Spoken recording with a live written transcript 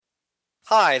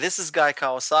Hi, this is Guy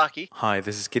Kawasaki. Hi,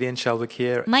 this is Gideon Shelwick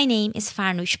here, My name is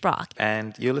Farnoosh Brock.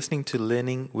 and you're listening to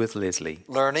Learning with Leslie.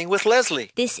 Learning with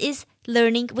Leslie. This is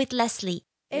Learning with Leslie.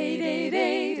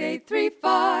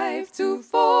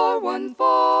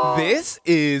 888-835-2414. This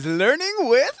is Learning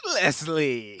with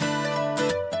Leslie.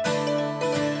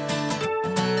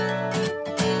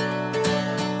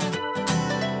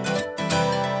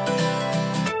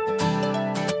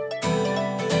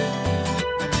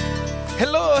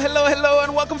 Hello,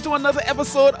 and welcome to another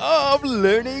episode of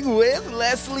Learning with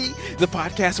Leslie, the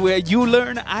podcast where you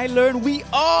learn, I learn, we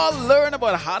all learn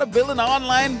about how to build an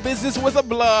online business with a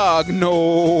blog.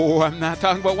 No, I'm not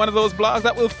talking about one of those blogs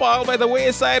that will fall by the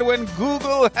wayside when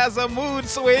Google has a mood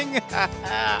swing.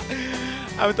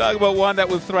 I'm talking about one that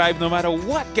will thrive no matter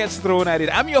what gets thrown at it.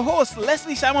 I'm your host,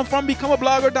 Leslie Simon from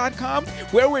BecomeAblogger.com,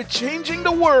 where we're changing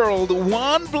the world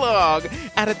one blog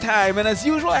at a time. And as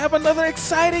usual, I have another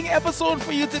exciting episode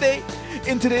for you today.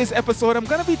 In today's episode, I'm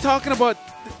going to be talking about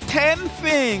 10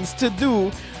 things to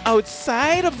do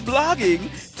outside of blogging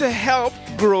to help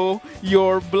grow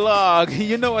your blog.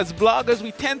 You know, as bloggers,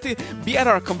 we tend to be at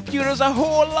our computers a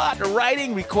whole lot,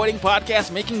 writing, recording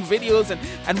podcasts, making videos,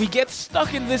 and we get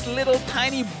stuck in this little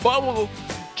tiny bubble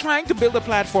trying to build a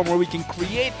platform where we can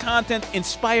create content,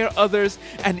 inspire others,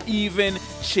 and even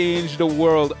change the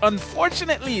world.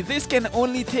 Unfortunately, this can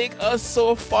only take us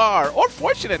so far, or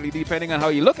fortunately, depending on how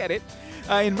you look at it.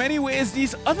 In many ways,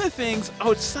 these other things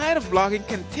outside of blogging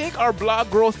can take our blog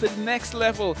growth to the next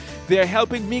level. They're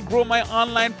helping me grow my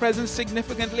online presence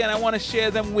significantly, and I want to share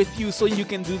them with you so you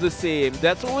can do the same.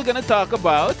 That's what we're going to talk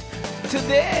about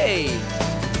today.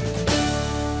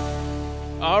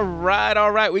 All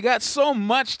right. We got so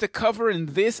much to cover in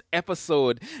this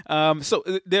episode. So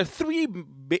there are three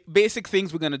basic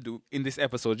things we're going to do in this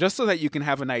episode, just so that you can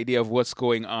have an idea of what's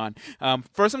going on.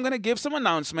 First, I'm going to give some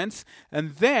announcements,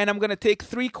 and then I'm going to take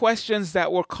three questions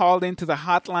that were called into the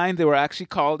hotline. They were actually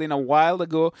called in a while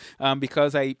ago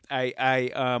because I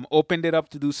opened it up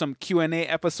to do some Q&A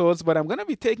episodes, but I'm going to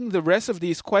be taking the rest of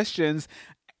these questions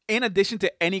in addition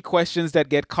to any questions that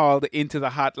get called into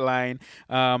the hotline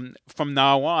from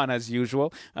now on, as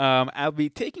usual. I'll be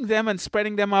taking them and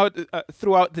spreading them out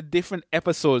throughout the different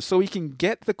episodes so we can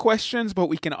get the questions, but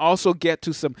we can also get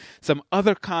to some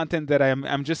other content that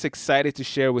I'm just excited to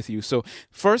share with you. So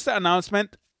first, the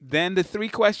announcement, then the three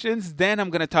questions, then I'm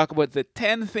going to talk about the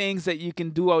 10 things that you can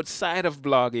do outside of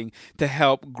blogging to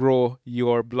help grow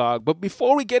your blog. But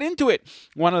before we get into it,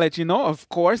 I want to let you know, of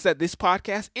course, that this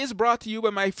podcast is brought to you by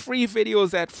my free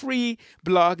videos at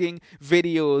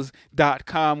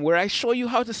freebloggingvideos.com, where I show you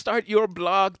how to start your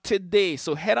blog today.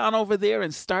 So head on over there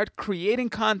and start creating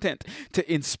content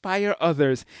to inspire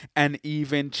others and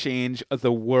even change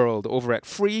the world over at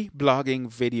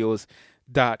freebloggingvideos.com.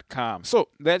 So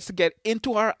let's get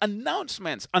into our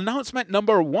announcements. Announcement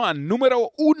number one,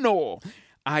 numero uno.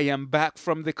 I am back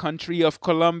from the country of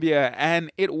Colombia, and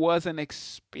it was an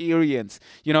experience.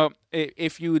 You know,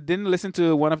 if you didn't listen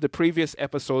to one of the previous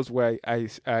episodes where I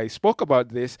spoke about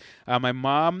this, my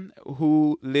mom,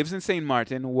 who lives in St.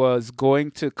 Martin, was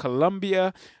going to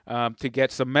Colombia to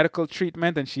get some medical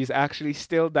treatment, and she's actually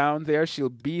still down there. She'll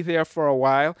be there for a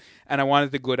while, and I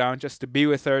wanted to go down just to be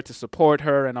with her, to support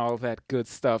her, and all that good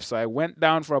stuff. So I went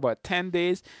down for about 10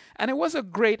 days, and it was a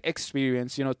great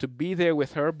experience, you know, to be there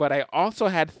with her. But I also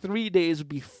had 3 days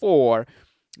before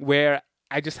where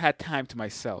I just had time to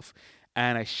myself.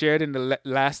 And I shared in the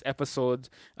last episode,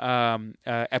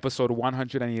 episode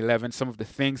 111, some of the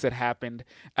things that happened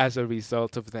as a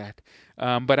result of that.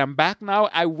 But I'm back now.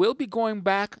 I will be going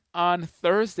back on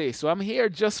Thursday. So I'm here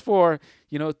just for,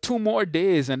 2 more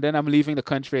days. And then I'm leaving the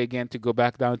country again to go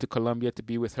back down to Colombia to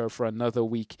be with her for another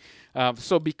week.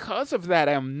 So because of that,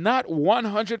 I'm not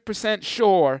 100%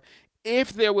 sure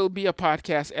if there will be a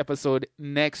podcast episode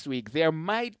next week. There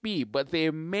might be, but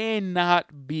there may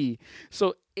not be.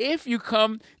 So if you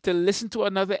come to listen to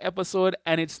another episode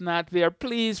and it's not there,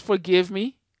 please forgive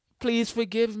me. Please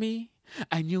forgive me.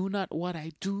 I knew not what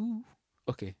I do.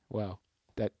 Okay, wow.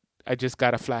 That I just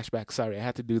got a flashback. Sorry, I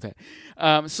had to do that.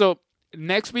 So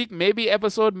next week, maybe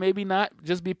episode, maybe not.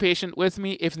 Just be patient with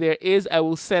me. If there is, I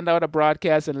will send out a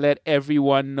broadcast and let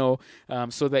everyone know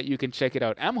so that you can check it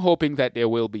out. I'm hoping that there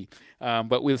will be,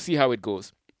 but we'll see how it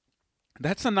goes.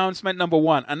 That's announcement number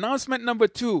one. Announcement number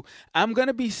two, I'm going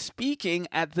to be speaking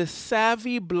at the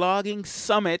Savvy Blogging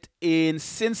Summit in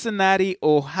Cincinnati,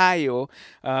 Ohio.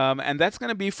 And that's going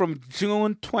to be from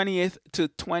June 20th to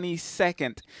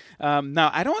 22nd.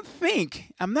 Now,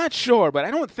 I'm not sure, but I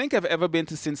don't think I've ever been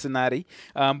to Cincinnati.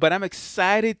 But I'm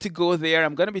excited to go there.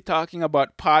 I'm going to be talking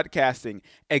about podcasting.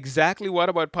 Exactly what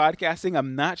about podcasting?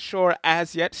 I'm not sure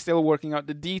as yet, still working out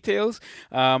the details.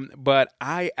 But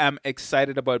I am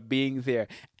excited about being there.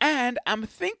 And I'm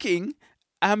thinking,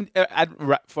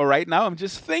 for right now, I'm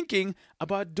just thinking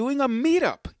about doing a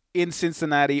meetup in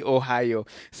Cincinnati, Ohio.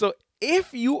 So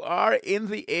if you are in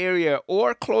the area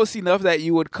or close enough that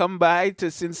you would come by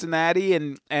to Cincinnati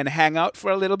and hang out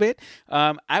for a little bit,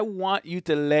 I want you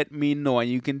to let me know. And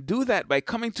you can do that by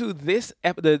coming to this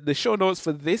the show notes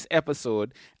for this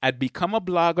episode at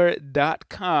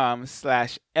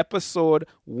becomeablogger.com/episode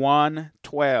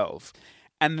 112.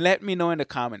 And let me know in the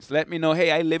comments. Let me know,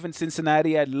 hey, I live in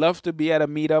Cincinnati. I'd love to be at a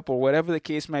meetup or whatever the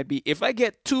case might be. If I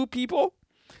get 2 people,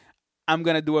 I'm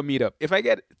going to do a meetup. If I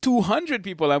get 200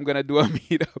 people, I'm going to do a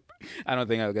meetup. I don't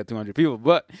think I'll get 200 people,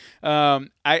 but I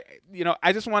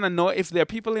just want to know if there are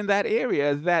people in that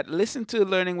area that listen to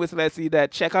Learning with Leslie,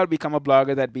 that check out Become a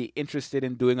Blogger, that be interested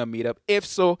in doing a meetup. If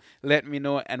so, let me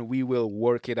know and we will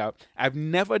work it out. I've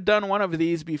never done one of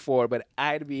these before, but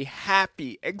I'd be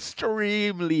happy,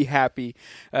 extremely happy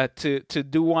to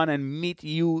do one and meet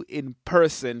you in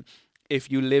person if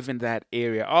you live in that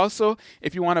area. Also,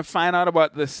 if you want to find out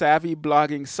about the Savvy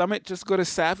Blogging Summit, just go to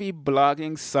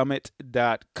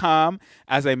savvyblogingsummit.com.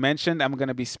 As I mentioned, I'm going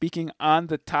to be speaking on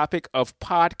the topic of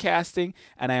podcasting,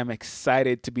 and I am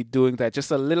excited to be doing that.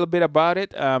 Just a little bit about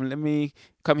it. Let me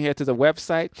come here to the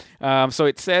website. So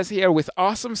it says here, with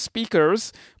awesome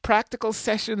speakers, practical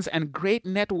sessions, and great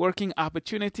networking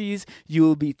opportunities,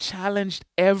 you'll be challenged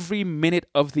every minute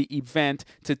of the event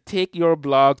to take your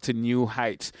blog to new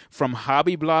heights. From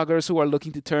hobby bloggers who are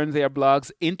looking to turn their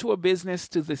blogs into a business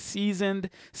to the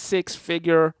seasoned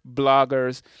 6-figure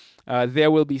bloggers, there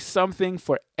will be something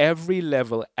for every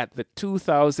level at the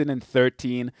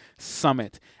 2013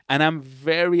 Summit. And I'm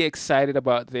very excited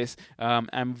about this.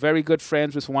 I'm very good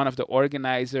friends with one of the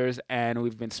organizers, and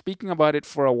we've been speaking about it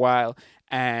for a while.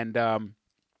 And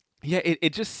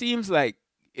it just seems like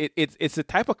it's the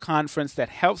type of conference that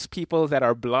helps people that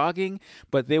are blogging,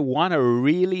 but they want to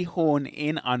really hone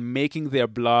in on making their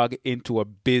blog into a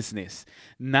business,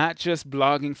 not just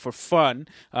blogging for fun,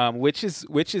 which is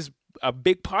a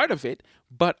big part of it,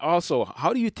 but also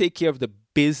how do you take care of the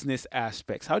business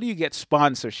aspects? How do you get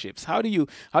sponsorships? How do you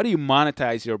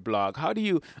monetize your blog? How do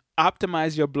you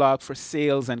optimize your blog for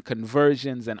sales and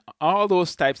conversions and all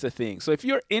those types of things? So if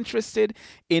you're interested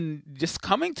in just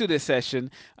coming to this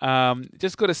session,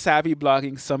 just go to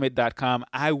savvyblogingsummit.com.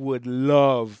 I would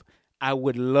love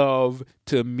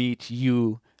to meet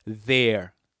you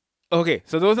there. Okay,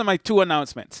 so those are my 2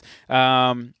 announcements.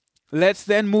 Let's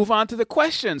then move on to the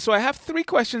questions. So I have 3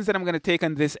 questions that I'm going to take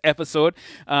on this episode.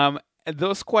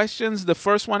 Those questions, the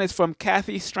first one is from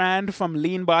Kathy Strand from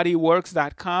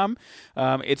leanbodyworks.com.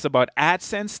 It's about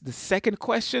AdSense. The second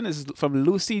question is from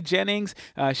Lucy Jennings.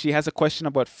 She has a question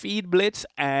about FeedBlitz.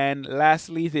 And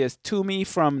lastly, there's Tumi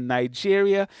from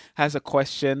Nigeria, has a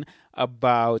question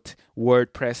about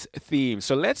WordPress themes.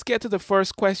 So let's get to the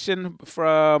first question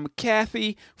from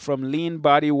Kathy from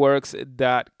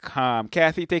leanbodyworks.com.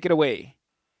 Kathy, take it away.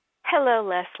 Hello,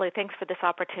 Leslie. Thanks for this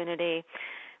opportunity.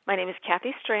 My name is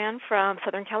Kathy Strand from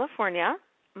Southern California.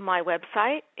 My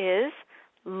website is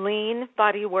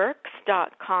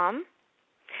leanbodyworks.com.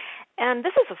 And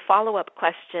this is a follow-up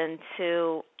question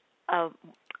to a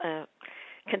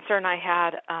concern I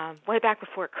had way back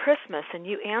before Christmas, and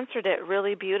you answered it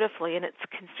really beautifully, and it's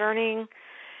concerning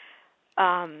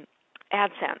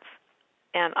AdSense.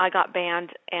 And I got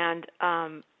banned, and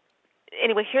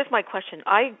anyway, here's my question.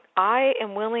 I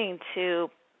am willing to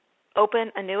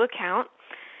open a new account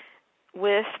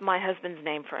with my husband's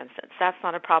name, for instance. That's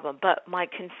not a problem. But my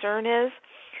concern is,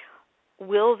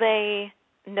 will they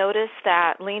notice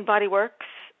that Lean Body Works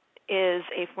is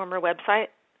a former website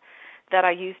that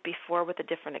I used before with a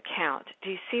different account? Do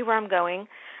you see where I'm going?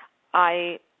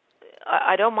 I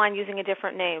don't mind using a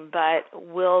different name, but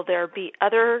will there be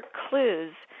other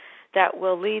clues that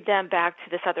will lead them back to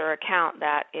this other account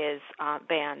that is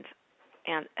banned,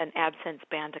 and an AdSense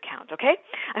banned account? Okay?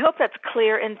 I hope that's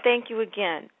clear, and thank you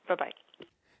again. Bye-bye.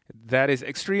 That is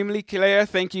extremely clear.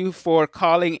 Thank you for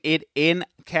calling it in,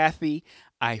 Kathy.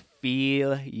 I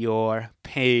feel your pain.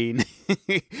 pain.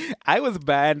 I was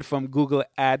banned from Google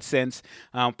AdSense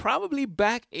probably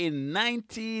back in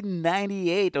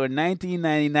 1998 or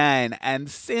 1999. And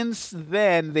since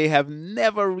then, they have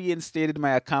never reinstated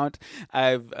my account.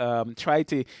 I've tried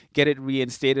to get it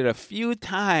reinstated a few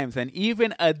times, and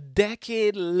even a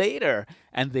decade later,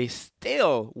 and they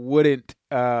still wouldn't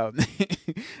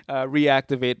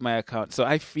reactivate my account. So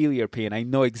I feel your pain. I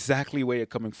know exactly where you're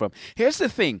coming from. Here's the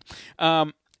thing.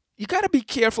 You got to be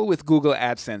careful with Google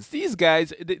AdSense. These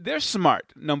guys, they're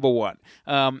smart, number one.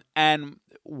 And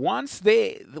once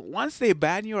they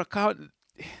ban your account,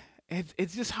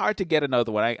 it's just hard to get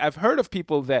another one. I've heard of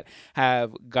people that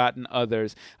have gotten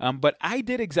others, but I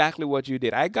did exactly what you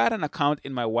did. I got an account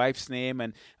in my wife's name,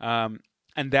 and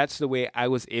that's the way I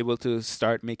was able to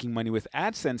start making money with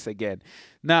AdSense again.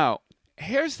 Now,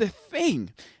 here's the thing.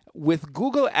 With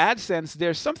Google AdSense,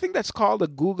 there's something that's called a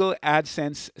Google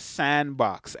AdSense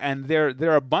sandbox, and there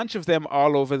are a bunch of them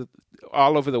all over the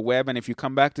web. And if you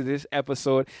come back to this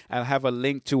episode, I'll have a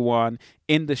link to one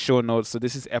in the show notes. So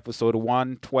this is episode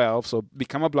 112. So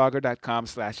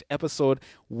becomeablogger.com/episode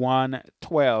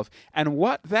 112. And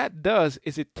what that does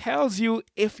is it tells you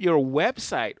if your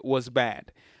website was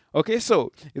banned. Okay,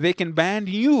 so they can ban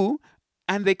you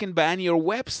and they can ban your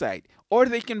website, or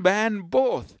they can ban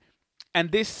both.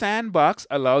 And this sandbox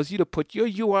allows you to put your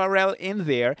URL in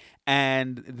there,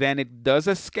 and then it does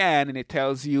a scan and it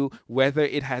tells you whether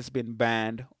it has been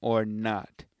banned or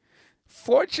not.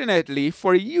 Fortunately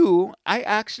for you, I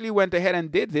actually went ahead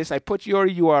and did this. I put your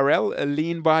URL,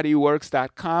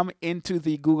 leanbodyworks.com, into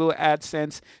the Google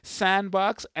AdSense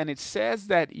sandbox, and it says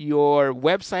that your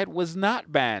website was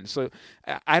not banned. So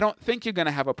I don't think you're going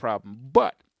to have a problem.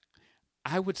 But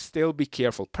I would still be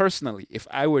careful. Personally, if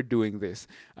I were doing this,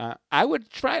 I would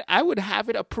have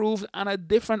it approved on a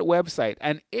different website.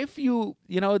 And if you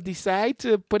decide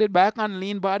to put it back on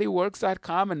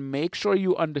leanbodyworks.com, and make sure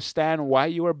you understand why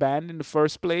you were banned in the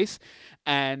first place,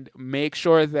 and make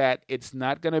sure that it's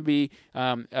not going to be,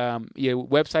 your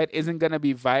website isn't going to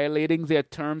be violating their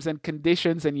terms and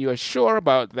conditions, and you're sure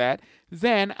about that,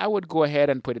 then I would go ahead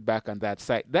and put it back on that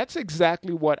site. That's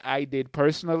exactly what I did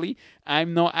personally.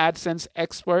 I'm no AdSense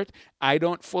expert. I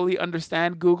don't fully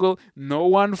understand Google. No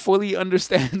one fully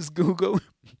understands Google.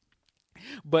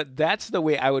 But that's the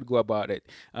way I would go about it.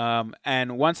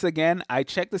 And once again, I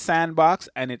checked the sandbox,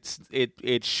 and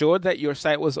it showed that your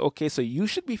site was okay. So you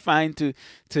should be fine to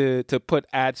put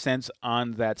AdSense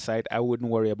on that site. I wouldn't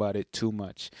worry about it too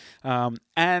much. And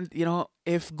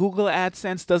if Google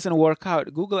AdSense doesn't work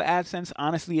out, Google AdSense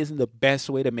honestly isn't the best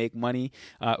way to make money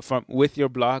with your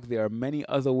blog. There are many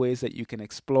other ways that you can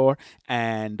explore,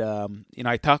 and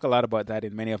I talk a lot about that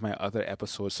in many of my other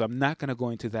episodes, so I'm not going to go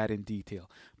into that in detail.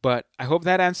 But I hope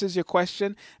that answers your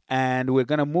question, and we're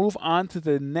going to move on to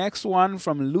the next one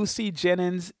from Lucy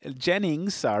Jennings,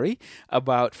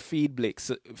 about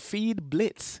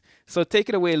FeedBlitz. So take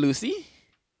it away, Lucy.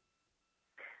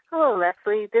 Hello,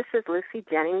 Leslie. This is Lucy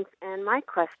Jennings, and my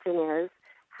question is,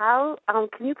 how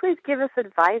can you please give us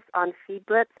advice on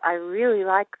FeedBlitz? I really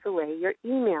like the way your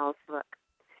emails look,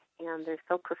 and they're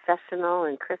so professional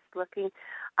and crisp looking.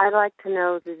 I'd like to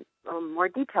know more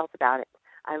details about it.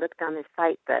 I looked on their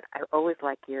site, but I always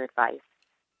like your advice.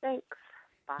 Thanks.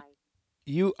 Bye.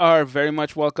 You are very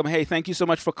much welcome. Hey, thank you so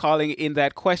much for calling in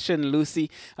that question, Lucy.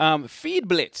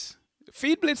 FeedBlitz.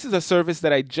 FeedBlitz is a service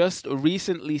that I just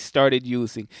recently started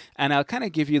using, and I'll kind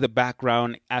of give you the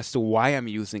background as to why I'm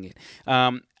using it.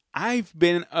 I've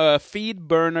been a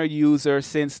FeedBurner user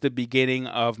since the beginning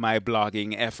of my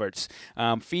blogging efforts.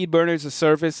 FeedBurner is a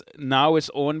service, now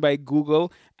it's owned by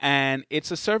Google, and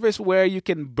it's a service where you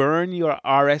can burn your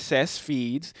RSS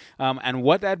feeds. And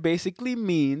what that basically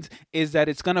means is that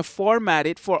it's going to format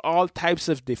it for all types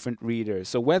of different readers.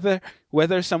 So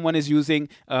whether someone is using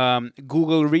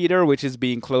Google Reader, which is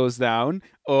being closed down,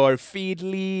 or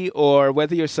Feedly, or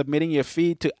whether you're submitting your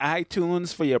feed to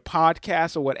iTunes for your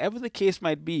podcast, or whatever the case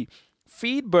might be,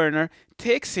 FeedBurner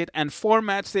takes it and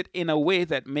formats it in a way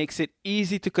that makes it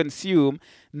easy to consume.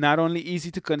 Not only easy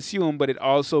to consume, but it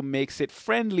also makes it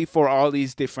friendly for all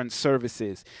these different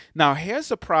services. Now, here's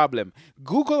the problem.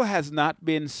 Google has not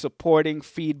been supporting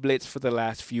FeedBlitz for the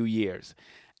last few years,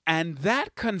 and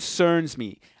that concerns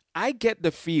me. I get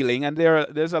the feeling, and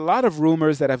there's a lot of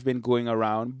rumors that have been going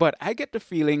around, but I get the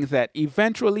feeling that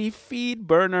eventually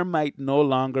FeedBurner might no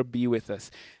longer be with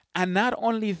us. And not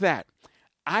only that,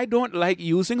 I don't like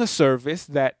using a service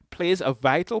that plays a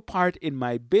vital part in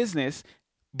my business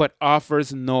but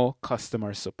offers no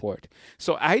customer support.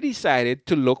 So I decided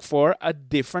to look for a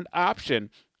different option.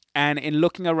 And in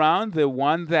looking around, the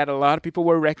one that a lot of people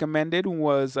were recommended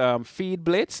was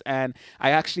FeedBlitz. And I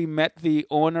actually met the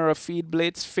owner of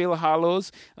FeedBlitz, Phil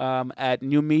Hollows, at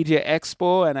New Media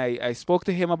Expo. And I spoke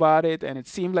to him about it, and it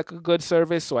seemed like a good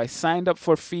service. So I signed up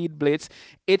for FeedBlitz.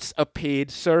 It's a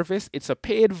paid service. It's a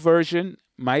paid version.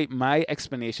 My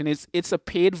explanation is it's a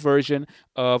paid version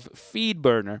of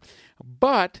FeedBurner,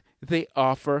 but they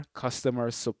offer customer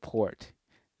support.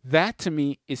 That to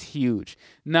me is huge.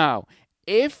 Now,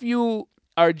 if you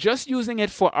are just using it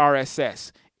for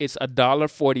RSS, it's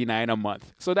 $1.49 a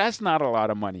month. So that's not a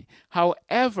lot of money.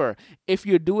 However, if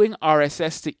you're doing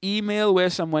RSS to email,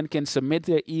 where someone can submit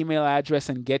their email address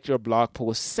and get your blog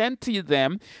post sent to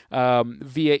them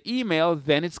via email,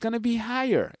 then it's going to be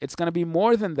higher. It's going to be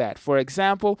more than that. For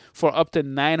example, for up to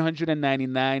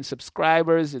 999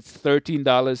 subscribers, it's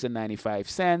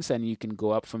 $13.95, and you can go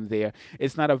up from there.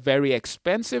 It's not a very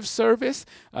expensive service,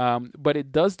 but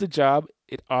it does the job.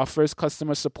 It offers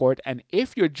customer support, and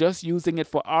if you're just using it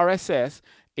for RSS,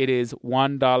 it is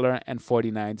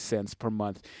 $1.49 per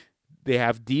month. They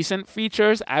have decent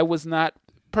features. I wasn't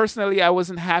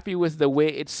happy with the way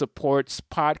it supports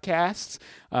podcasts,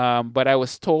 but I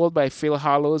was told by Phil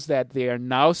Hollows that they are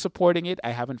now supporting it. I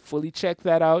haven't fully checked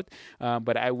that out,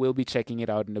 but I will be checking it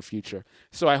out in the future.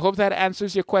 So I hope that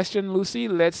answers your question, Lucy.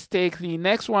 Let's take the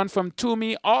next one from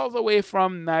Tumi, all the way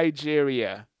from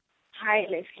Nigeria. Hi,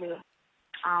 Leslie.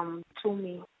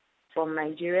 Tumi from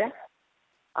Nigeria.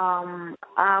 I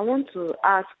want to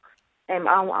ask,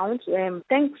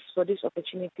 thanks for this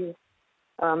opportunity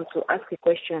to ask a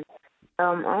question. I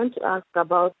want to ask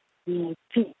about the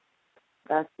fee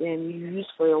that you use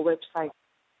for your website,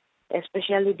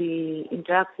 especially the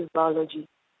interactive biology.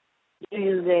 You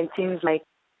use things like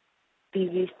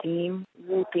PV theme,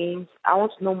 Woo themes. I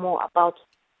want to know more about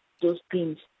those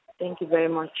themes. Thank you very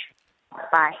much.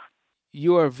 Bye.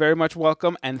 You are very much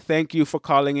welcome, and thank you for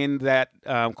calling in that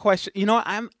question. You know,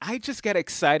 I just get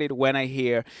excited when I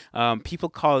hear people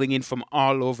calling in from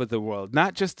all over the world,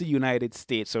 not just the United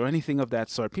States or anything of that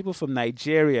sort. People from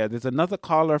Nigeria. There's another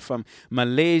caller from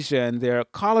Malaysia, and there are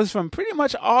callers from pretty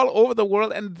much all over the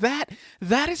world. And that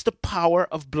is the power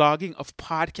of blogging, of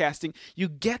podcasting. You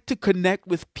get to connect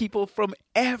with people from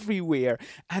everywhere,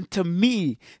 and to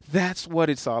me, that's what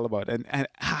it's all about. And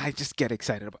I just get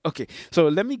excited about. Okay, so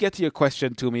let me get to your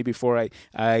question to me before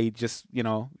I just,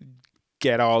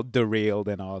 get all derailed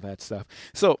and all that stuff.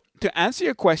 So to answer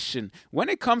your question, when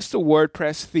it comes to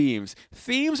WordPress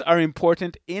themes are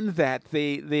important in that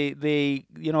they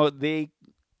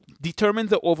determine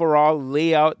the overall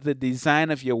layout, the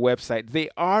design of your website. They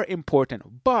are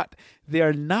important, but they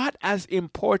are not as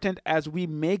important as we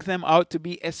make them out to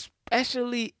be,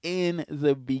 especially in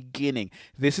the beginning.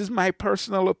 This is my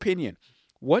personal opinion.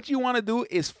 What you want to do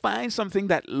is find something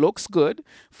that looks good,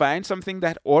 find something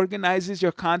that organizes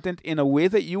your content in a way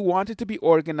that you want it to be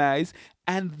organized,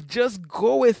 and just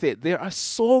go with it. There are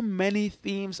so many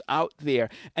themes out there,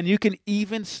 and you can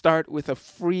even start with a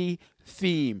free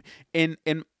theme. In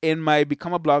my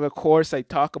Become a Blogger course, I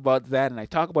talk about that, and I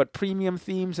talk about premium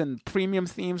themes, and premium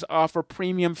themes offer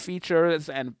premium features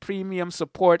and premium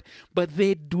support, but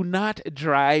they do not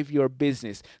drive your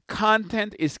business.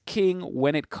 Content is king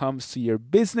when it comes to your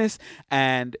business,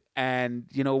 and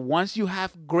once you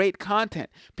have great content,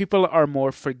 people are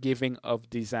more forgiving of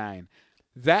design.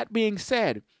 That being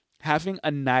said, having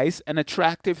a nice and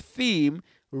attractive theme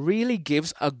really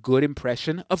gives a good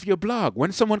impression of your blog.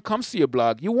 When someone comes to your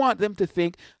blog, you want them to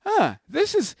think,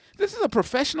 this is a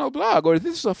professional blog, or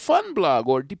this is a fun blog,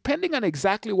 or depending on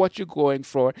exactly what you're going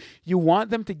for, you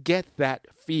want them to get that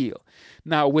feel.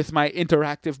 Now, with my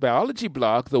interactive biology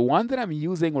blog, the one that I'm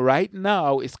using right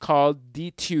now is called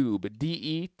DTube,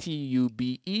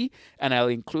 DETUBE, and I'll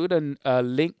include a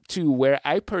link to where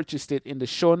I purchased it in the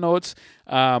show notes.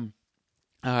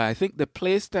 I think the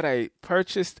place that I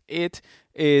purchased it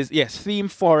is,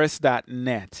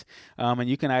 themeforest.net. And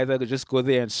you can either just go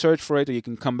there and search for it, or you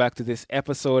can come back to this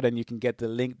episode and you can get the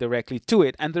link directly to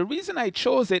it. And the reason I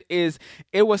chose it is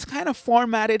it was kind of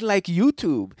formatted like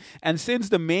YouTube. And since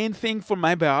the main thing for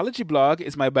my biology blog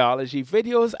is my biology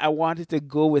videos, I wanted to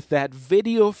go with that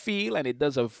video feel, and it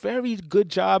does a very good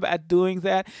job at doing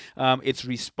that. It's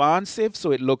responsive,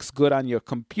 so it looks good on your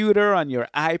computer, on your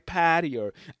iPad,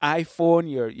 your iPhone,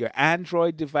 your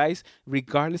Android device,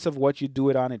 regardless of what you do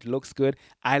it on. It looks good.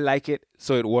 I like it,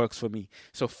 so it works for me.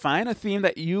 So find a theme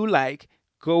that you like,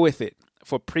 go with it.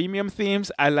 For premium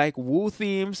themes, I like Woo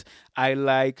themes. I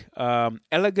like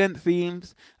elegant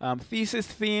themes, thesis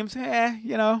themes.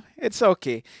 It's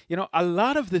okay. A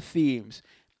lot of the themes,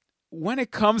 when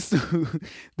it comes to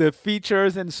the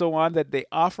features and so on that they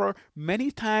offer,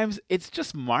 many times it's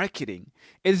just marketing.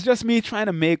 It's just me trying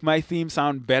to make my theme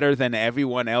sound better than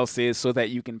everyone else's so that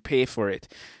you can pay for it.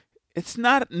 It's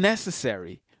not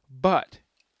necessary, but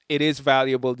it is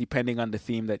valuable depending on the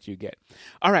theme that you get.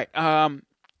 All right.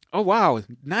 Oh, wow.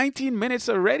 19 minutes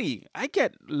already. I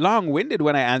get long-winded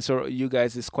when I answer you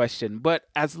guys this question. But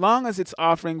as long as it's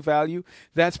offering value,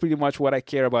 that's pretty much what I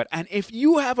care about. And if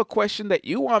you have a question that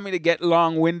you want me to get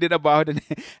long-winded about and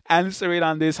answer it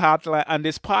on this hotline, on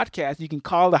this podcast, you can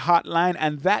call the hotline.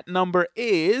 And that number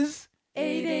is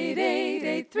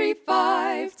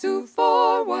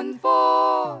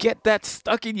 888-835-2414. Get that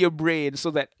stuck in your brain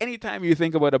so that anytime you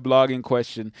think about a blogging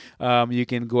question, you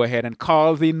can go ahead and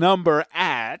call the number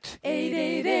at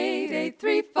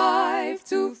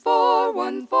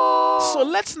 888-835-2414. So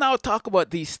let's now talk about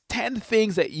these 10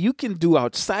 things that you can do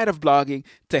outside of blogging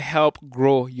to help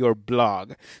grow your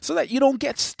blog so that you don't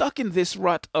get stuck in this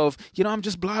rut of, I'm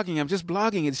just blogging.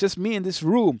 It's just me in this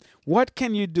room. What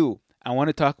can you do? I want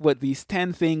to talk about these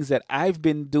 10 things that I've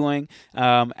been doing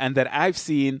and that I've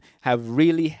seen have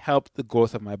really helped the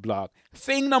growth of my blog.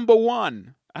 Thing number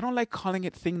one. I don't like calling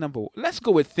it thing number one. Let's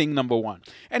go with thing number one.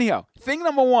 Anyhow, thing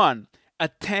number one,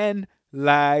 attend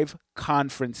live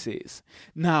conferences.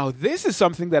 Now, this is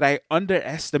something that I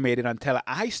underestimated until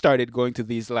I started going to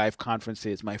these live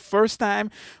conferences. My first time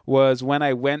was when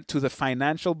I went to the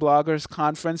Financial Bloggers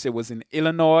Conference. It was in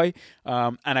Illinois.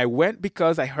 And I went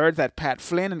because I heard that Pat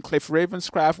Flynn and Cliff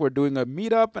Ravenscraft were doing a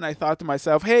meetup. And I thought to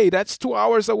myself, hey, that's 2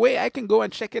 hours away. I can go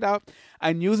and check it out.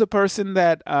 I knew the person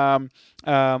that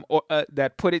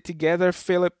that put it together,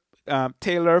 Philip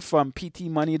Taylor from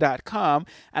ptmoney.com,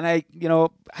 and I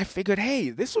figured, hey,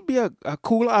 this would be a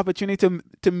cool opportunity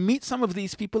to meet some of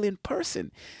these people in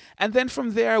person. And then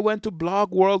from there, I went to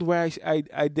Blog World, where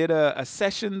I did a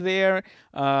session there,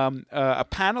 a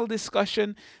panel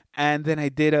discussion. And then I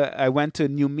went to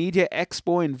New Media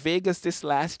Expo in Vegas this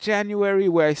last January,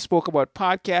 where I spoke about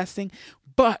podcasting.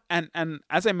 But, and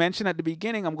as I mentioned at the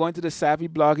beginning, I'm going to the Savvy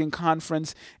Blogging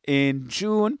Conference in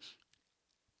June.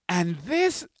 And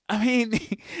this, I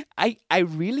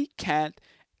really can't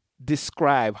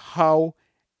describe how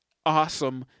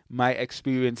awesome my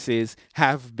experiences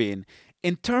have been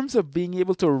in terms of being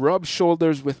able to rub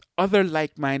shoulders with other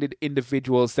like-minded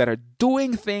individuals that are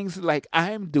doing things like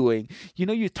I'm doing.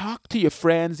 You talk to your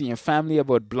friends and your family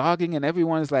about blogging, and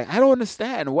everyone's like, I don't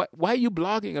understand. Why are you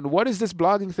blogging? And what is this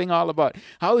blogging thing all about?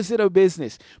 How is it a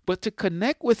business? But to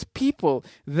connect with people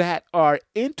that are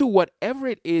into whatever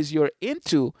it is you're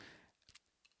into,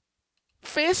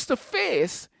 face to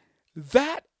face,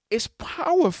 that is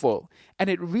powerful. And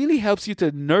it really helps you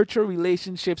to nurture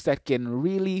relationships that can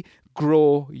really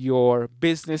grow your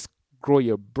business, grow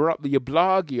your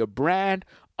blog, your brand,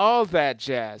 all that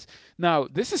jazz. Now,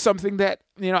 this is something that,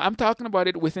 I'm talking about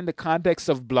it within the context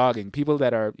of blogging, people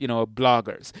that are,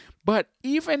 bloggers. But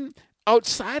even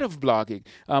outside of blogging,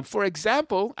 for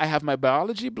example, I have my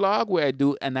biology blog where I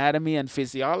do anatomy and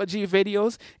physiology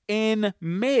videos. In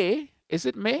May, is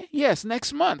it May? Yes,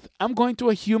 next month. I'm going to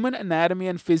a human anatomy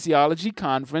and physiology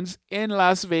conference in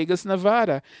Las Vegas,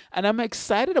 Nevada. And I'm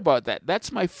excited about that. That's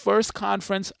my first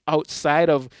conference outside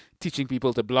of teaching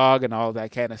people to blog and all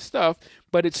that kind of stuff.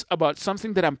 But it's about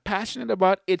something that I'm passionate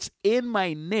about. It's in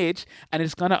my niche, and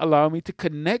it's going to allow me to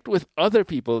connect with other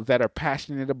people that are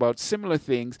passionate about similar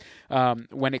things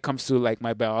when it comes to like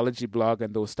my biology blog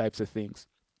and those types of things.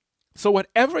 So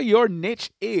whatever your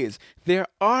niche is, there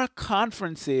are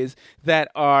conferences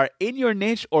that are in your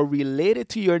niche or related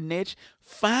to your niche.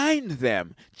 Find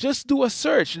them. Just do a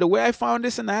search. The way I found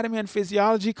this anatomy and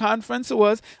physiology conference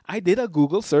was I did a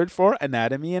Google search for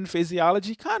anatomy and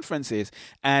physiology conferences.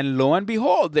 And lo and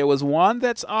behold, there was one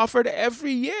that's offered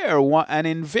every year, and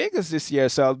in Vegas this year.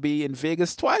 So I'll be in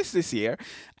Vegas twice this year.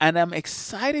 And I'm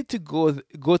excited to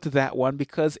go to that one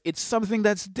because it's something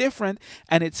that's different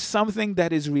and it's something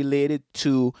that is related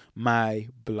to my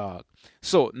blog.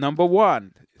 So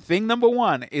thing number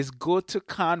one is go to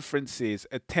conferences,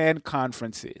 attend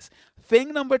conferences.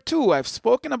 Thing number two, I've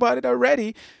spoken about it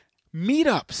already,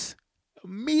 meetups.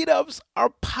 Meetups are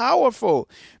powerful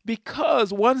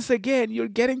because once again, you're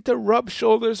getting to rub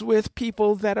shoulders with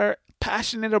people that are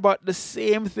passionate about the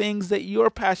same things that you're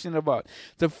passionate about.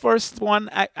 The first two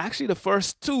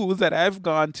that I've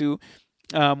gone to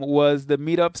was the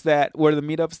meetups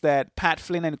that Pat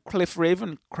Flynn and Cliff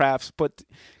Ravenscraft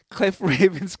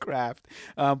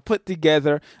put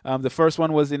together. The first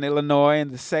one was in Illinois, and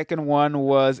the second one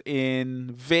was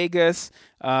in Vegas.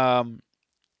 And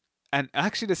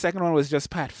actually, the second one was just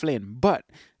Pat Flynn. But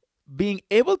being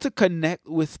able to connect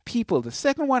with people. The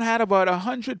second one had about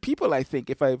 100 people, I think,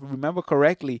 if I remember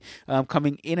correctly,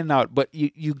 coming in and out. But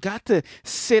you got to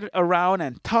sit around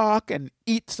and talk and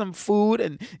eat some food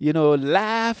and,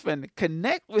 laugh and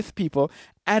connect with people.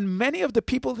 And many of the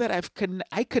people that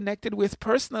I connected with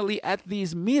personally at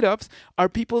these meetups are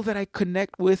people that I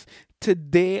connect with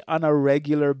today on a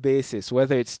regular basis,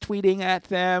 whether it's tweeting at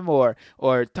them or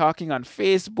talking on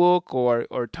Facebook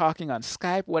or talking on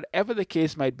Skype, whatever the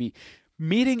case might be.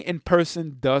 Meeting in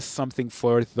person does something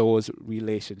for those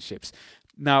relationships.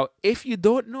 Now, if you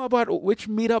don't know about which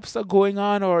meetups are going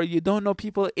on or you don't know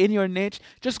people in your niche,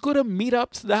 just go to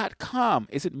meetups.com.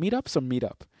 Is it meetups or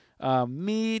meetup?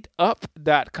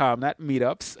 Meetup.com, not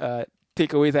meetups.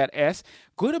 Take away that S.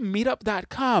 Go to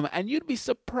meetup.com and you'd be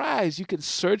surprised. You can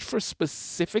search for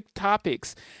specific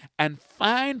topics and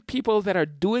find people that are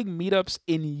doing meetups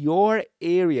in your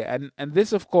area. And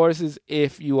this, of course, is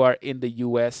if you are in the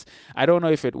U.S. I don't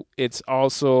know if it's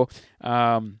also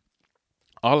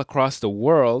all across the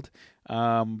world,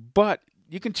 but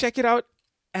you can check it out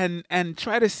and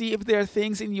try to see if there are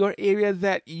things in your area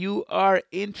that you are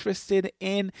interested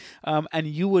in, and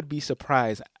you would be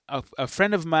surprised. A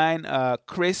friend of mine,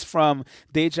 Chris from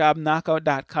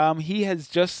dayjobknockout.com, he has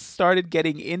just started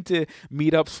getting into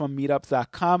meetups from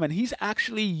meetups.com, and he's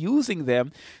actually using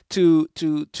them to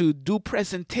do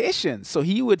presentations. So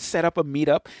he would set up a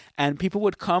meetup and people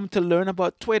would come to learn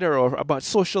about Twitter or about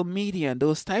social media and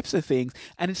those types of things.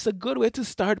 And it's a good way to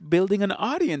start building an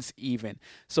audience even.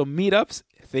 So meetups,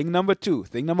 thing number 2.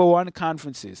 Thing number 1,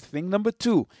 conferences. Thing number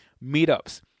 2,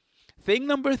 meetups. Thing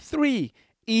number 3,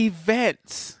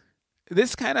 events.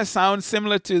 This kind of sounds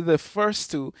similar to the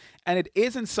first 2, and it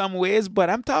is in some ways, but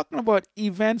I'm talking about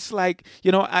events like,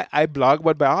 I blog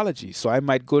about biology, so I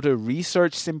might go to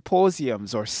research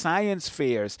symposiums or science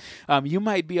fairs. You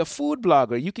might be a food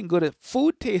blogger. You can go to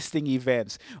food tasting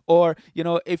events. Or,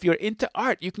 if you're into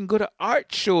art, you can go to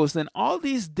art shows and all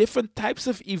these different types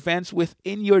of events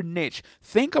within your niche.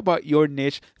 Think about your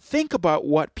niche. Think about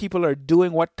what people are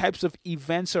doing, what types of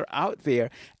events are out there,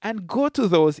 and go to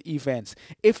those events.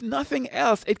 If nothing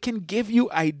else, it can give you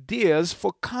ideas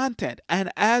for content. And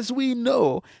as we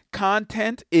know,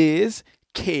 content is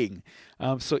king.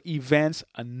 So events,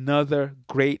 another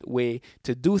great way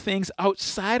to do things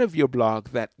outside of your blog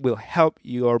that will help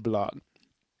your blog.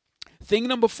 Thing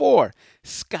number 4,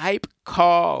 Skype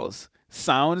calls.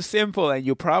 Sounds simple, and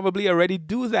you probably already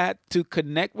do that to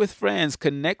connect with friends,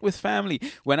 connect with family.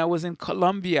 When I was in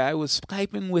Colombia, I was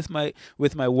Skyping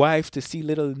with my wife to see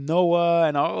little Noah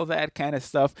and all that kind of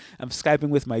stuff. I'm Skyping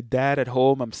with my dad at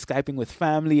home. I'm Skyping with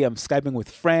family. I'm Skyping with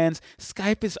friends.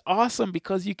 Skype is awesome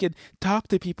because you can talk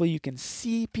to people, you can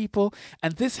see people,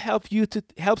 and this helps you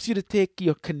to take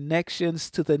your connections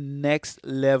to the next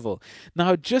level.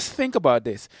 Now, just think about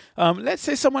this. Let's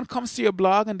say someone comes to your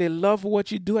blog and they love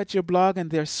what you do at your blog,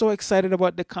 and they're so excited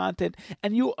about the content,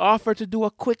 and you offer to do a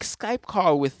quick Skype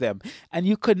call with them, and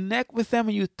you connect with them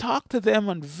and you talk to them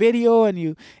on video and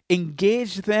you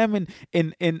engage them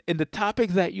in the topic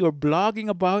that you're blogging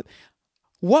about.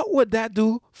 What would that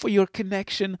do for your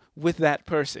connection with that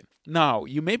person? Now,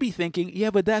 you may be thinking,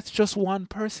 yeah, but that's just one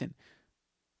person.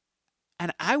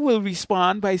 And I will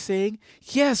respond by saying,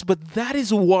 yes, but that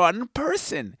is one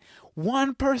person.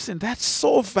 One person, that's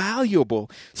so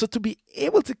valuable. So to be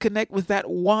able to connect with that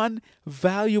one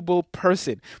valuable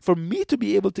person, for me to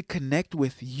be able to connect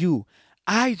with you,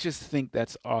 I just think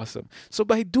that's awesome. So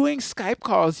by doing Skype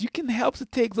calls, you can help to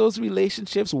take those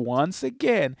relationships once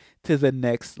again to the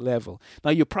next level. Now,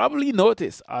 you probably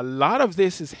notice a lot of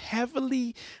this is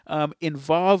heavily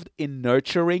involved in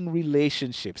nurturing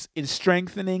relationships, in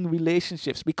strengthening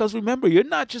relationships. Because remember, you're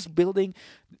not just building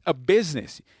a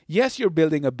business. Yes, you're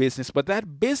building a business, but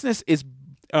that business is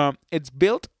it's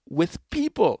built with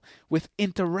people, with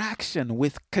interaction,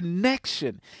 with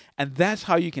connection. And that's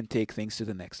how you can take things to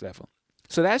the next level.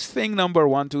 So that's thing number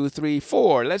 1, 2, 3,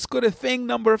 4. Let's go to thing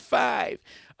number 5.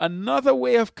 Another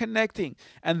way of connecting,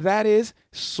 and that is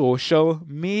social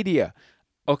media.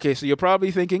 Okay, so you're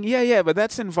probably thinking, yeah, but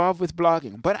that's involved with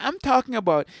blogging. But I'm talking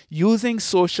about using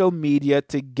social media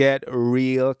to get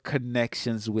real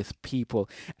connections with people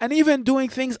and even doing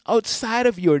things outside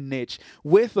of your niche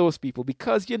with those people.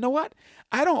 Because you know what?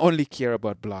 I don't only care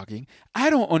about blogging. I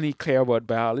don't only care about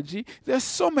biology. There's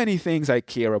so many things I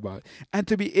care about. And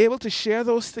to be able to share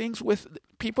those things with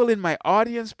people in my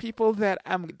audience, people that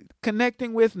I'm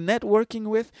connecting with, networking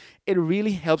with, it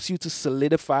really helps you to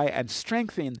solidify and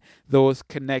strengthen those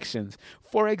connections.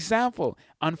 For example,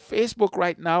 on Facebook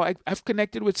right now, I've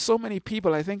connected with so many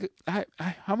people. I think,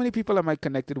 how many people am I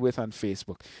connected with on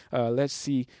Facebook? Let's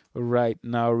see right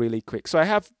now really quick. So I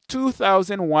have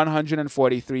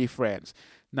 2,143 friends.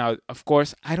 Now, of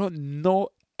course, I don't know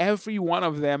every one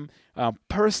of them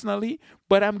personally,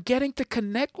 but I'm getting to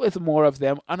connect with more of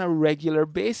them on a regular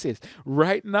basis.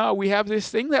 Right now, we have this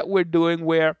thing that we're doing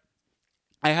where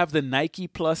I have the Nike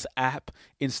Plus app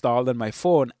installed on my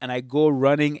phone, and I go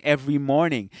running every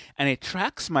morning, and it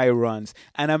tracks my runs.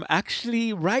 And I'm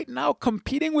actually right now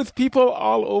competing with people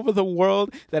all over the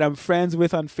world that I'm friends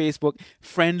with on Facebook.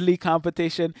 Friendly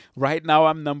competition. Right now,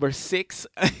 I'm number 6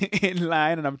 in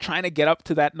line, and I'm trying to get up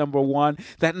to that number 1.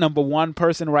 That number 1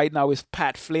 person right now is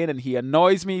Pat Flynn, and he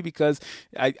annoys me because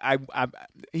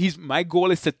my goal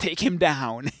is to take him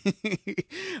down.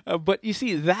 But you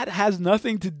see, that has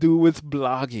nothing to do with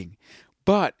blogging,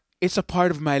 but it's a part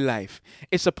of my life.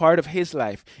 It's a part of his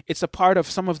life. It's a part of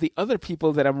some of the other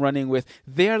people that I'm running with,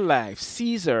 their life.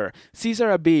 Caesar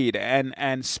Abid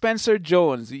and Spencer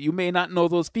Jones. You may not know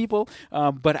those people,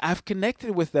 but I've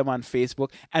connected with them on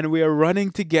Facebook, and we are running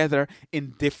together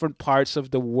in different parts of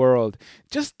the world.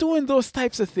 Just doing those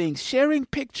types of things, sharing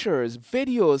pictures,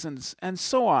 videos, and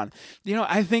so on.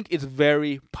 I think it's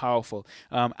very powerful.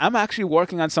 I'm actually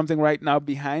working on something right now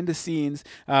behind the scenes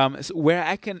where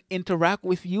I can interact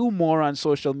with you more on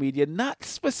social media, not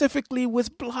specifically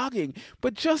with blogging,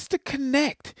 but just to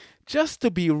connect, just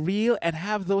to be real and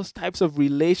have those types of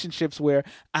relationships where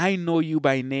I know you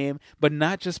by name, but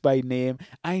not just by name.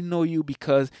 I know you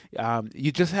because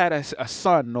you just had a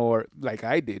son, or like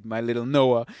I did, my little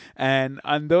Noah, and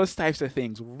on those types of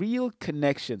things, real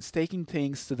connections, taking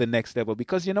things to the next level.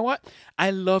 Because you know what?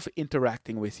 I love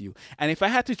interacting with you. And if I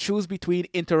had to choose between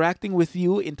interacting with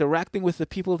you, interacting with the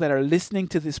people that are listening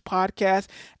to this podcast,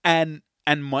 and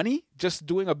money, just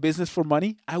doing a business for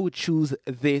money, I would choose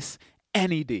this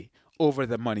any day over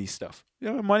the money stuff.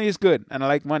 Money is good, and I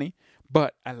like money,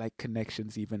 but I like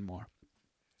connections even more.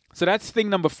 So that's thing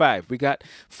number 5. We got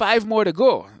 5 more to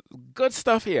go. Good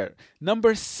stuff here.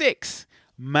 Number 6,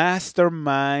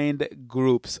 mastermind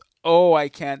groups. Oh, I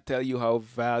can't tell you how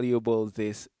valuable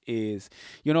this is.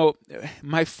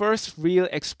 My first real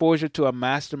exposure to a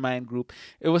mastermind group,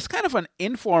 it was kind of an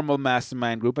informal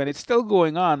mastermind group, and it's still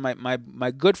going on.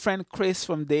 My good friend Chris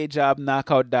from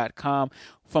dayjobknockout.com,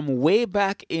 from way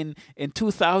back in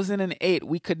 2008,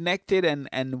 we connected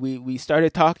and we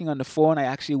started talking on the phone. I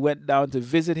actually went down to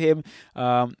visit him,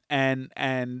 and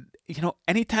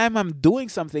anytime I'm doing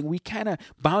something, we kind of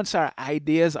bounce our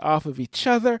ideas off of each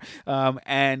other,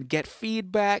 and get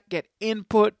feedback, get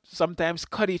input, sometimes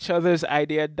cut each other's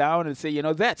idea down and say,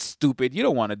 that's stupid. You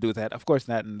don't want to do that. Of course,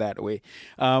 not in that way.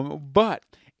 But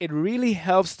it really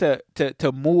helps to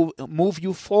move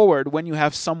you forward when you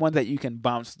have someone that you can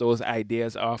bounce those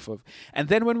ideas off of. And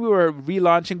then when we were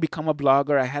relaunching Become a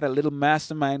Blogger, I had a little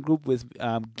mastermind group with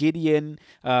Gideon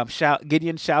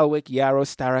Shalwick, Yaro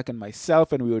Starak, and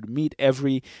myself, and we would meet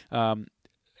every 2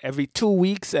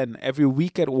 weeks and every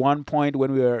week at one point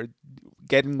when we were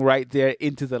getting right there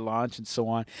into the launch and so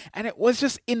on. And it was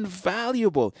just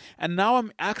invaluable. And now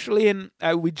I'm actually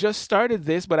we just started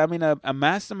this, but I'm in a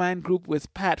mastermind group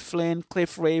with Pat Flynn,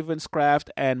 Cliff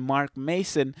Ravenscraft, and Mark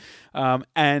Mason.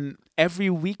 And every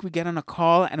week we get on a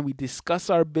call and we discuss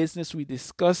our business. We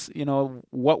discuss,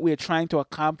 what we're trying to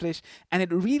accomplish. And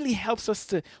it really helps us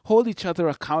to hold each other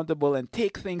accountable and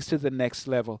take things to the next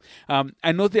level.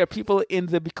 I know there are people in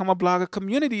the Become a Blogger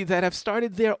community that have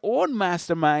started their own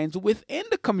masterminds within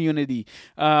the community.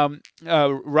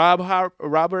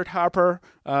 Robert Harper,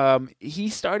 he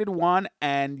started one,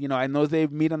 and I know they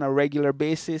meet on a regular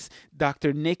basis.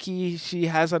 Dr. Nikki, she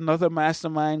has another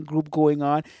mastermind group going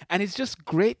on, and it's just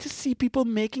great to see people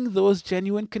making those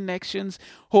genuine connections,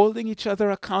 holding each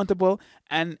other accountable,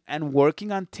 and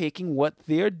working on taking what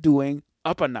they're doing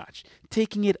up a notch,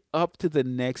 taking it up to the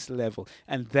next level.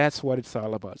 And that's what it's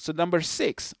all about. So number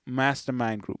 6,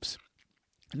 mastermind groups.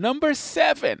 Number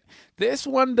 7, this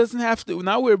one doesn't have to.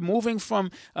 Now we're moving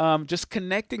from just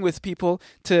connecting with people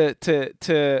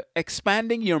to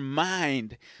expanding your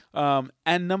mind.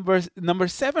 And number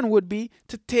 7 would be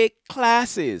to take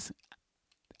classes.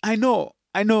 I know.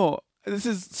 This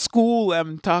is school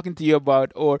I'm talking to you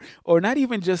about, or not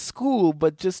even just school,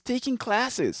 but just taking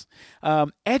classes,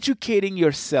 educating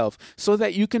yourself so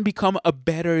that you can become a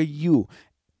better you.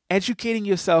 educating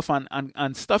yourself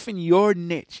on stuff in your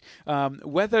niche,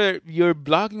 whether you're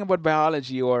blogging about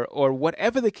biology or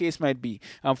whatever the case might be.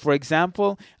 For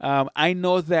example, I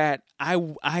know that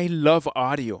I love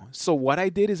audio. So what I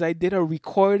did is I did a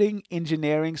recording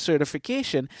engineering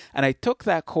certification, and I took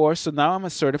that course. So now I'm a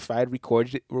certified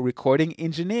recording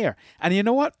engineer. And you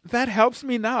know what? That helps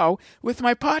me now with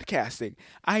my podcasting.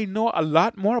 I know a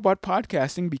lot more about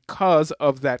podcasting because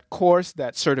of that course,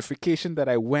 that certification that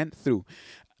I went through.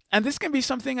 And this can be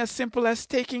something as simple as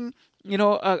taking,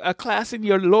 a class in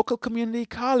your local community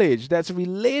college that's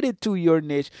related to your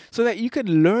niche so that you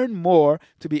can learn more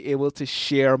to be able to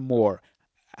share more.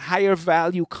 Higher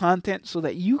value content so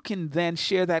that you can then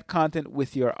share that content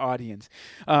with your audience.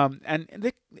 And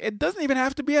it doesn't even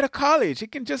have to be at a college.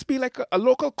 It can just be like a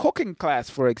local cooking class,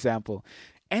 for example.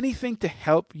 Anything to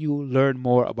help you learn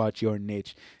more about your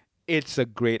niche. It's a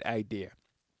great idea.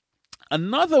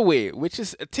 Another way, which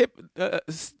is tip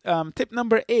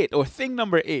number 8 or thing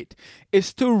number 8,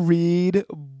 is to read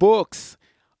books.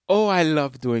 Oh, I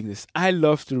love doing this. I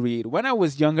love to read. When I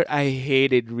was younger, I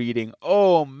hated reading.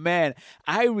 Oh, man.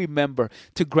 I remember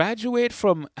to graduate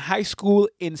from high school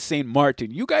in St.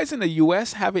 Martin. You guys in the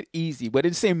U.S. have it easy, but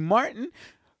in St. Martin,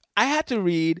 I had to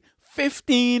read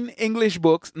 15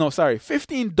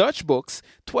 Dutch books,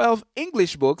 12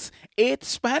 English books, 8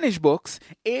 Spanish books,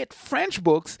 8 French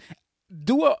books,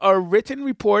 do a written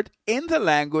report in the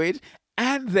language,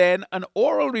 and then an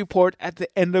oral report at the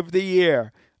end of the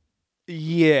year.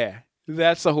 Yeah,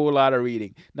 that's a whole lot of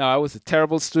reading. Now, I was a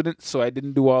terrible student, so I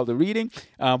didn't do all the reading.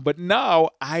 But now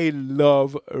I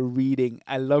love reading.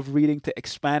 I love reading to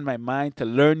expand my mind, to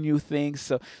learn new things,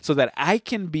 so that I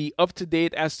can be up to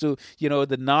date as to,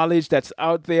 the knowledge that's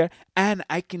out there, and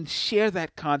I can share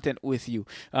that content with you.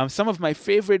 Some of my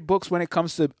favorite books when it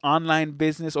comes to online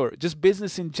business or just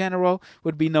business in general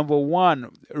would be number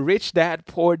 1, Rich Dad,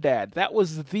 Poor Dad. That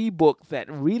was the book that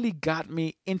really got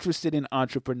me interested in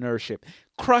entrepreneurship.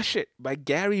 Crush It by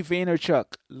Gary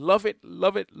Vaynerchuk. Love it,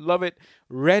 love it, love it.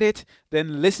 Read it,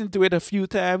 then listened to it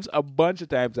a bunch of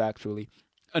times actually.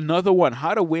 Another one,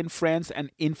 How to Win Friends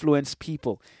and Influence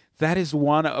People. That is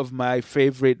one of my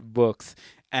favorite books.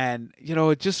 And,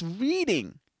 just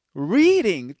reading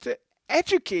to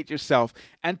educate yourself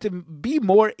and to be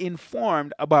more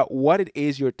informed about what it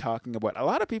is you're talking about. A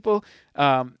lot of people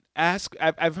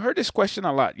I've heard this question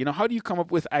a lot. How do you come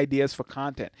up with ideas for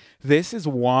content? This is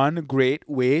one great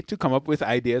way to come up with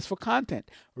ideas for content.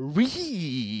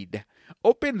 Read.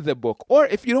 Open the book. Or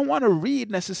if you don't want to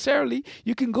read necessarily,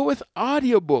 you can go with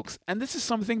audiobooks. And this is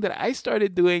something that I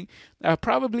started doing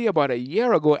probably about a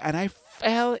year ago, and I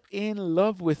fell in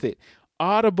love with it.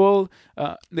 Audible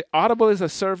is a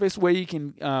service where you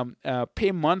can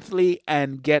pay monthly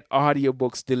and get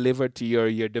audiobooks delivered to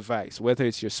your device, whether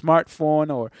it's your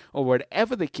smartphone or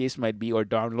whatever the case might be, or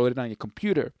download it on your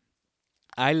computer.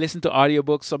 I listen to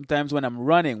audiobooks sometimes when I'm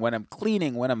running, when I'm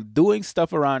cleaning, when I'm doing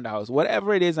stuff around the house.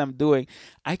 Whatever it is I'm doing,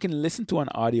 I can listen to an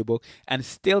audiobook and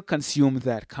still consume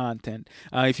that content.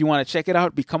 If you want to check it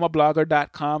out,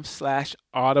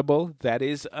 becomeablogger.com/audible. That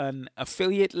is an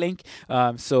affiliate link.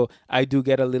 So I do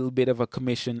get a little bit of a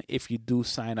commission if you do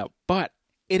sign up. But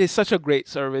it is such a great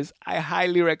service. I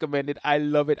highly recommend it. I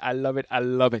love it. I love it. I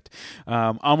love it.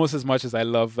 Almost as much as I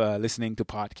love listening to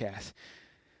podcasts.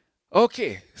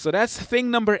 Okay, so that's thing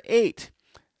number 8.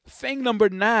 Thing number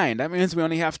 9, that means we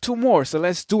only have 2 more, so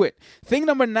let's do it. Thing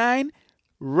number 9,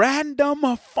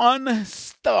 random fun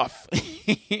stuff.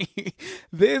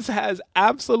 This has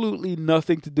absolutely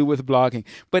nothing to do with blogging,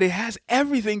 but it has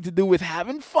everything to do with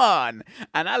having fun.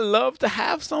 And I love to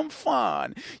have some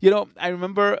fun. I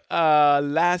remember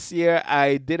last year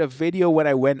I did a video when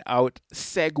I went out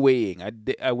segwaying.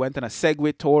 I went on a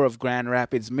Segway tour of Grand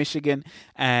Rapids, Michigan,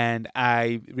 and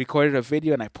I recorded a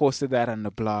video and I posted that on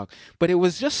the blog. But it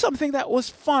was just something that was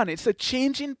fun. It's a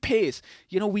change in pace.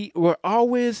 We're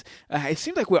always, it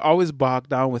seems like we're always bogged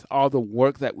down with all the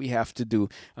work that we have to do.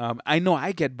 I know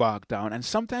I get bogged down, and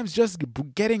sometimes just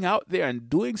getting out there and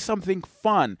doing something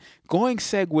fun, going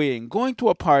segwaying, going to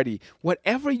a party,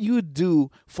 whatever you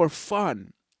do for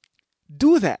fun,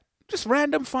 do that. Just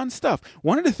random fun stuff.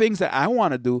 One of the things that I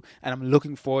want to do, and I'm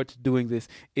looking forward to doing this,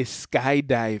 is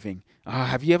skydiving.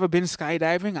 Have you ever been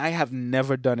skydiving? I have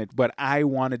never done it, but I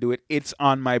want to do it. It's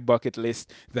on my bucket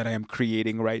list that I am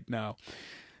creating right now.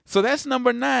 So that's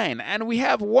number 9. And we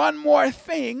have one more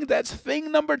thing. That's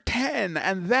thing number 10.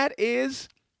 And that is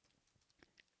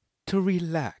to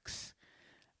relax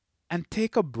and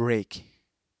take a break.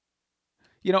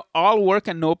 all work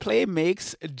and no play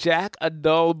makes Jack a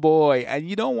dull boy. And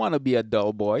you don't want to be a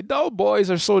dull boy. Dull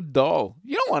boys are so dull.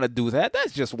 You don't want to do that.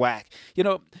 That's just whack.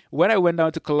 When I went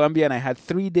down to Colombia and I had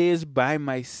 3 days by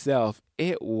myself,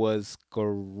 it was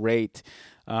great.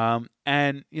 And,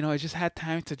 I just had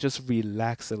time to just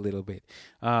relax a little bit.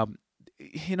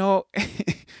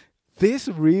 This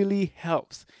really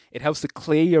helps. It helps to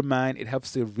clear your mind. It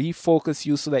helps to refocus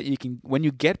you so that you can, when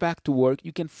you get back to work,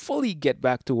 you can fully get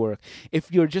back to work.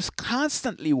 If you're just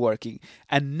constantly working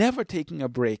and never taking a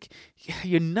break,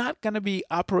 you're not going to be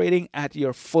operating at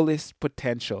your fullest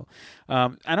potential.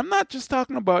 And I'm not just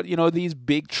talking about, these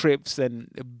big trips and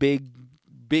big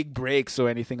breaks or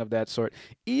anything of that sort.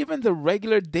 Even the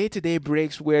regular day-to-day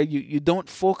breaks where you don't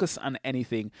focus on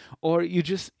anything, or you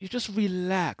just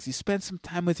relax. You spend some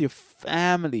time with your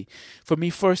family. For me,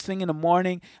 first thing in the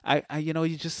morning,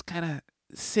 you just kind of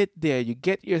sit there. You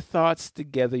get your thoughts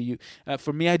together.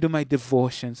 For me, I do my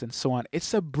devotions and so on.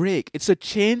 It's a break. It's a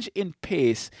change in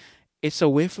pace. It's a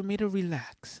way for me to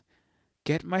relax,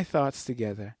 get my thoughts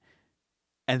together,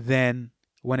 and then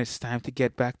when it's time to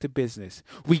get back to business,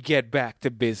 we get back to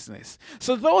business.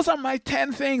 So those are my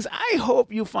 10 things. I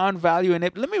hope you found value in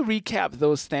it. Let me recap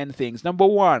those 10 things. Number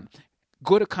 1,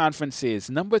 go to conferences.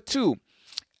 Number 2,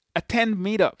 attend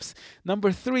meetups.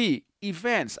 Number 3,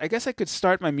 events. I guess I could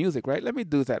start my music, right? Let me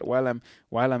do that while I'm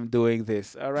doing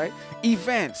this. All right.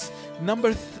 Events.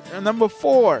 Number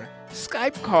 4,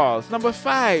 Skype calls. Number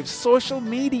 5, social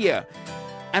media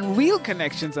and real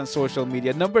connections on social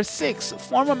media. Number 6,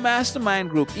 form a mastermind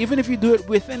group, even if you do it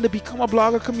within the Become a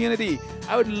Blogger community.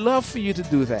 I would love for you to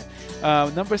do that.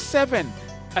 Number 7,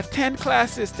 attend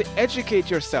classes to educate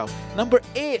yourself. Number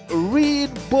 8, read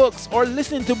books or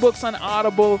listen to books on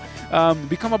Audible,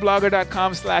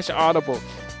 becomeablogger.com/audible.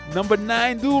 Number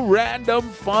 9, do random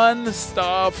fun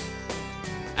stuff.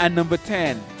 And number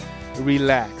 10,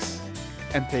 relax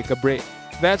and take a break.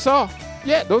 That's all.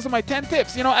 Yeah, those are my 10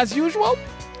 tips. As usual,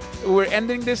 we're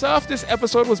ending this off. This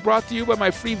episode was brought to you by my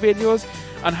free videos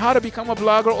on how to become a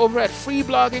blogger over at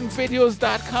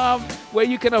freebloggingvideos.com, where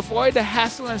you can avoid the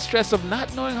hassle and stress of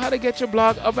not knowing how to get your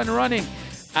blog up and running.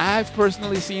 I've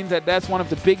personally seen that that's one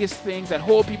of the biggest things that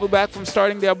hold people back from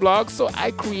starting their blogs, so I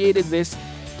created this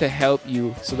to help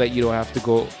you so that you don't have to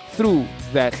go through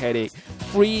that headache.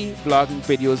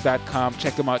 freebloggingvideos.com.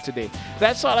 Check them out today.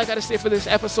 That's all I got to say for this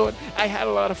episode. I had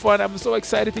a lot of fun. I'm so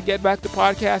excited to get back to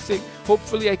podcasting.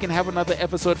 Hopefully I can have another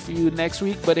episode for you next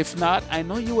week, but if not, I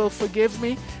know you will forgive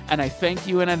me, and I thank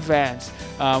you in advance.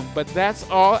 But that's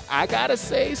all I got to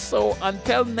say. So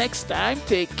until next time,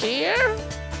 take care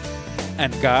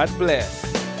and God bless.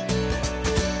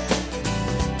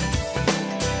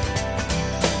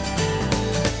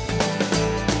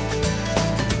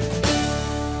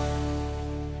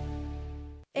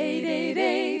 Eight, 8,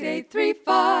 8, 8, 3,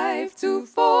 5, 2,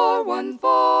 4, 1,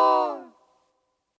 4.